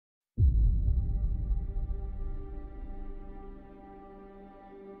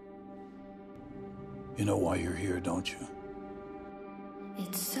You know why you're here, don't you?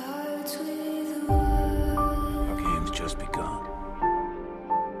 It starts with Our game's just begun.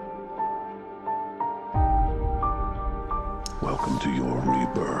 Welcome to your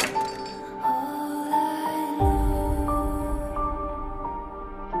rebirth. all I know.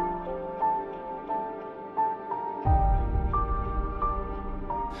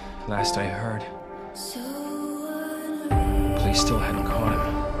 Last I heard, So police still hadn't caught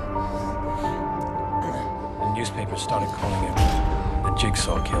him. The newspapers started calling him the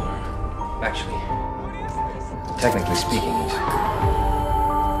Jigsaw Killer. Actually, technically speaking, he's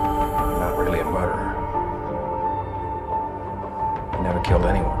not really a murderer. He never killed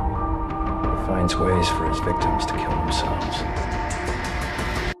anyone. He finds ways for his victims to kill themselves.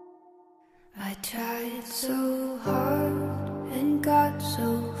 I tried so hard and got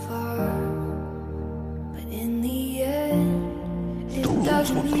so far, but in the end, it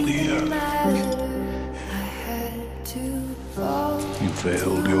doesn't even matter. I had to fall. You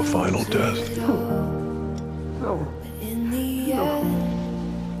failed your final test. But in the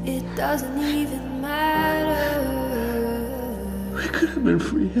end, it doesn't even matter. We could have been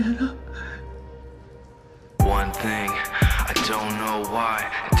free, Hannah. One thing, I don't know why.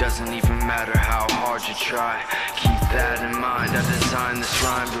 It doesn't even matter how hard you try. Keep that in mind. I designed this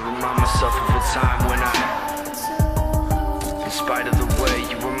rhyme to remind myself of a time when in spite of the way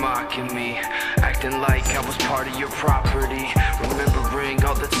you were mocking me, acting like I was part of your property, remembering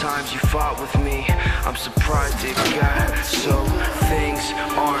all the times you fought with me, I'm surprised it got so things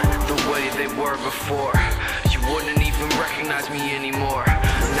aren't the way they were before. You wouldn't even recognize me anymore.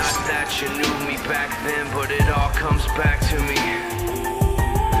 Not that you knew me back then, but it all comes back to me.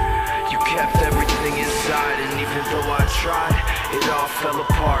 You kept everything inside, and even though I tried, it all fell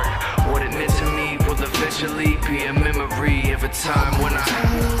apart. What it meant to me will eventually be a memory of a time when I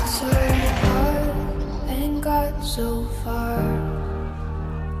tried so hard and got so far,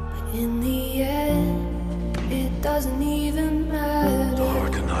 but in the end, it doesn't even matter. The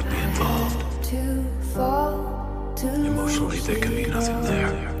heart cannot be involved. To fall, to Emotionally, there can be nothing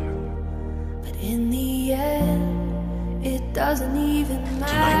there. but in the end, it doesn't even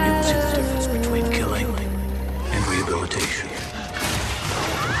matter. Tonight we will see the difference between killing and rehabilitation.